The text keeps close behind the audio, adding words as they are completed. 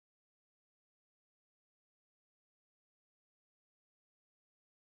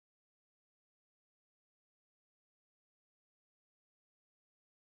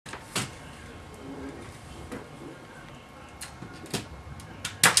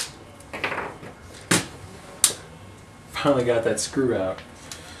finally got that screw out.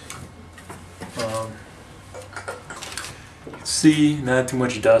 You can see not too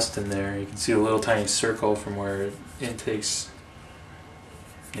much dust in there. You can see a little tiny circle from where it intakes.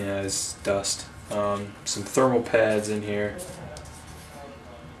 Yeah, it's dust. Some thermal pads in here,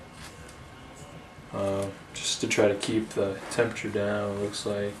 just to try to keep the temperature down. It looks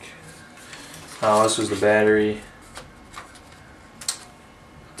like. Oh, this was the battery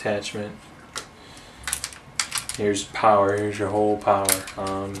attachment. Here's power. Here's your whole power.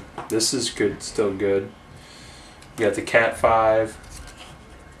 This is good. Still good. You got the Cat5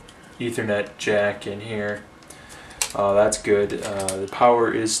 Ethernet jack in here. That's good. The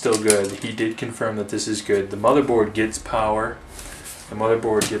power is still good. He did confirm that this is good. The motherboard gets power. The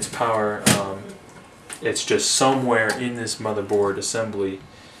motherboard gets power. It's just somewhere in this motherboard assembly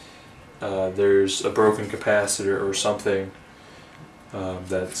there's a broken capacitor or something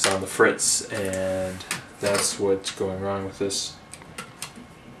that's on the fritz, and that's what's going wrong with this.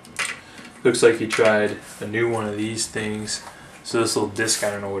 Looks like he tried a new one of these things. So this little disc, I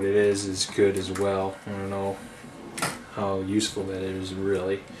don't know what it is good as well. I don't know how useful that is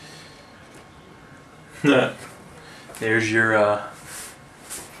really. There's your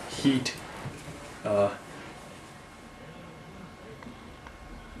heat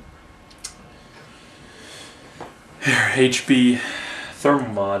HB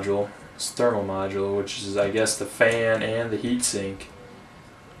thermal module. It's thermal module, which is, I guess, the fan and the heat sink.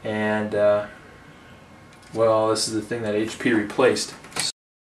 And well, this is the thing that HP replaced.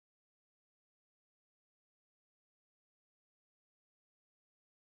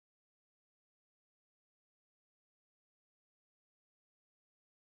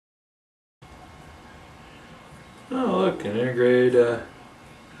 Oh, look, an integrated.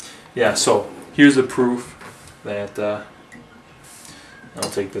 Yeah, so here's the proof that I'll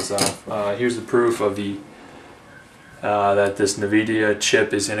take this off. Here's the proof of the that this NVIDIA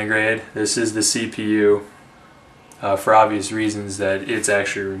chip is integrated. This is the CPU, for obvious reasons that it's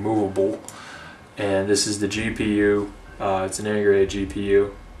actually removable, and this is the GPU. It's an integrated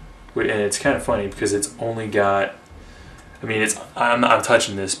GPU, and it's kind of funny because it's only got. I mean, I'm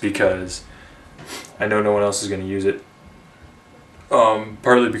touching this because I know no one else is going to use it.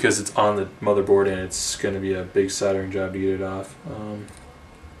 Partly because it's on the motherboard and it's going to be a big soldering job to get it off.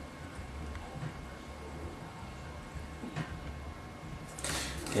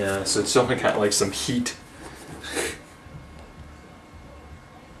 Yeah, so it's only got like some heat.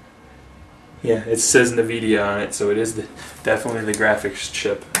 Yeah, it says NVIDIA on it, so it is definitely the graphics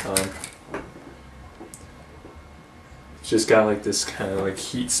chip. It's just got like this kind of like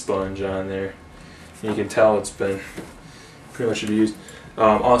heat sponge on there. And you can tell it's been pretty much abused.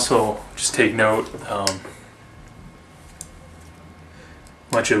 Also, just take note,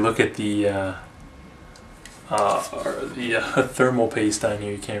 once you look at the thermal paste on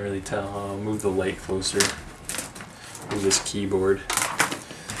here, you can't really tell. I'll move the light closer. Move this keyboard.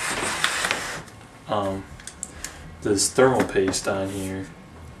 This thermal paste on here.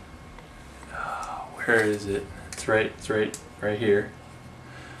 Where is it? It's right here.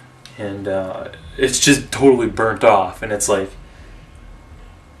 And it's just totally burnt off, and it's like,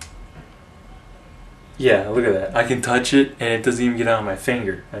 yeah, look at that. I can touch it, and it doesn't even get on my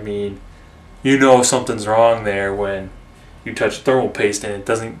finger. I mean, you know something's wrong there when you touch thermal paste and it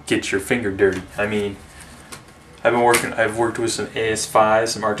doesn't get your finger dirty. I mean, I've worked with some AS5,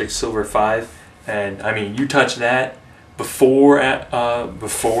 some Arctic Silver 5, and I mean, you touch that before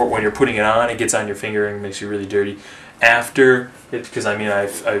when you're putting it on, it gets on your finger and makes you really dirty. After it, because I mean, I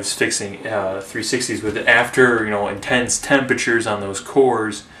was fixing 360s with it. After, you know, intense temperatures on those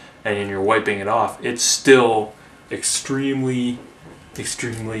cores, and you're wiping it off, it's still extremely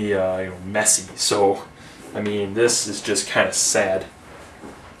you know, messy. So, I mean, this is just kind of sad.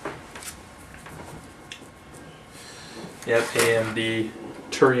 Yep, AMD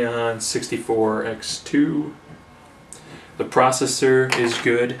Turion 64X2. The processor is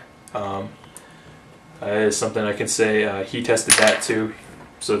good. That is something I can say. He tested that too,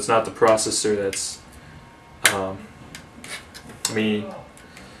 so it's not the processor that's. I mean,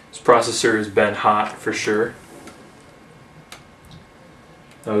 this processor has been hot for sure.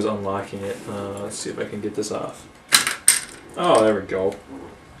 I was unlocking it. Let's see if I can get this off. Oh, there we go.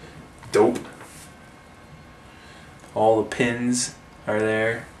 Dope. All the pins are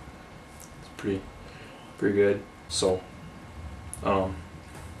there. It's pretty good. So,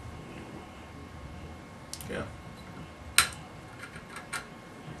 yeah.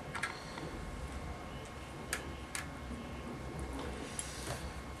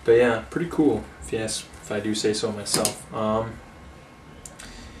 But yeah, pretty cool, if I do say so myself.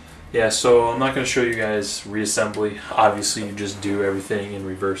 Yeah, so I'm not going to show you guys reassembly. Obviously, you just do everything in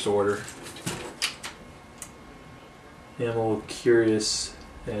reverse order. Yeah, I'm a little curious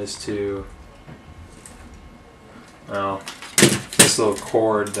as to this little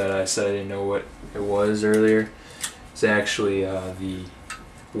cord that I said I didn't know what it was earlier. It's actually the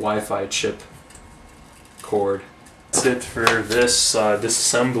Wi-Fi chip cord. That's it for this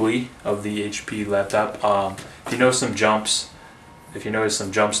disassembly of the HP laptop. If you notice some jumps,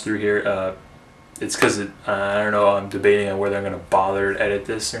 through here, it's because I don't know. I'm debating on whether I'm going to bother to edit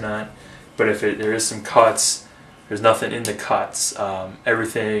this or not. But if there is some cuts, there's nothing in the cuts.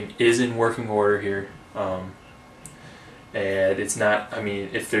 Everything is in working order here, and it's not. I mean,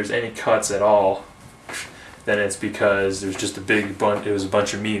 if there's any cuts at all, then it's because there's just a big bunch. It was a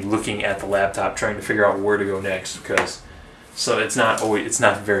bunch of me looking at the laptop trying to figure out where to go next. So it's not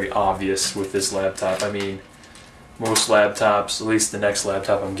very obvious with this laptop. I mean, most laptops, at least the next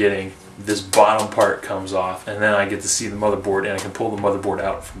laptop I'm getting, this bottom part comes off, and then I get to see the motherboard, and I can pull the motherboard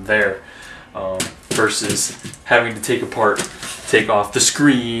out from there. Versus having to take off the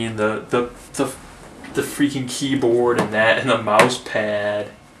screen, the freaking keyboard, and the mouse pad.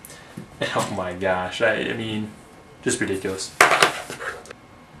 Oh my gosh! I mean, just ridiculous.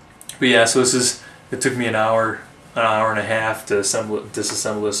 But yeah, so it took me an hour and a half to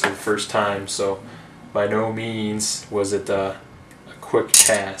disassemble this for the first time. So by no means was it a quick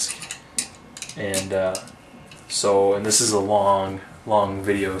task. And and this is a long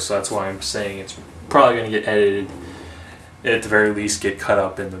video, so that's why I'm saying it's probably going to get edited. At the very least, get cut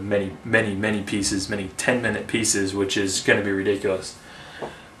up into many pieces, many 10-minute pieces, which is going to be ridiculous.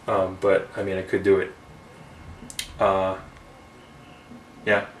 But I mean, I could do it.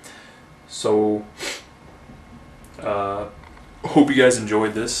 Yeah. So hope you guys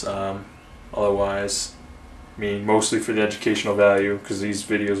enjoyed this. Otherwise, I mean, mostly for the educational value, because these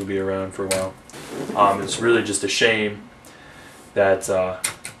videos will be around for a while. It's really just a shame that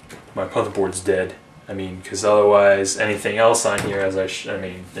my motherboard's dead. I mean, because otherwise anything else on here, as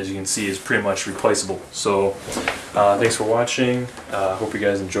you can see, is pretty much replaceable. So thanks for watching. Hope you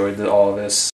guys enjoyed all of this.